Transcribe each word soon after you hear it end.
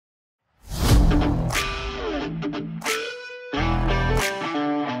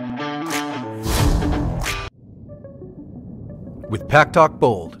With PACKTALK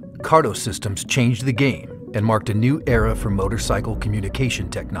Bold, Cardo systems changed the game and marked a new era for motorcycle communication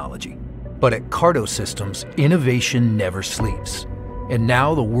technology. But at Cardo Systems, innovation never sleeps. And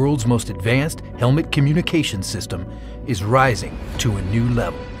now the world's most advanced helmet communication system is rising to a new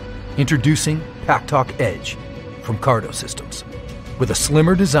level. Introducing PACKTALK Edge from Cardo Systems. With a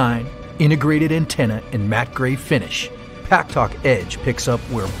slimmer design, integrated antenna, and matte gray finish, PACKTALK Edge picks up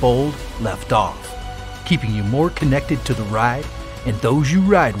where Bold left off, keeping you more connected to the ride and those you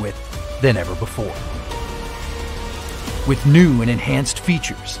ride with than ever before. With new and enhanced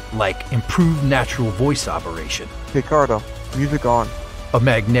features like improved natural voice operation, Hey Cardo, music on. a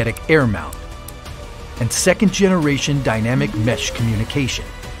magnetic air mount, and second-generation dynamic mesh communication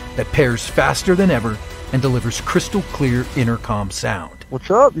that pairs faster than ever and delivers crystal clear intercom sound.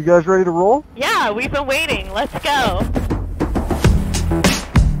 What's up? You guys ready to roll? Yeah, we've been waiting. Let's go.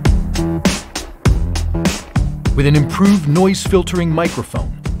 With an improved noise filtering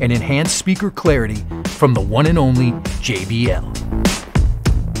microphone and enhanced speaker clarity from the one and only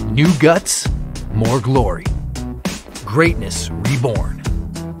JBL. New guts, more glory. Greatness reborn.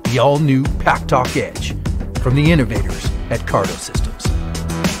 The all-new PACKTALK Edge from the innovators at Cardo Systems.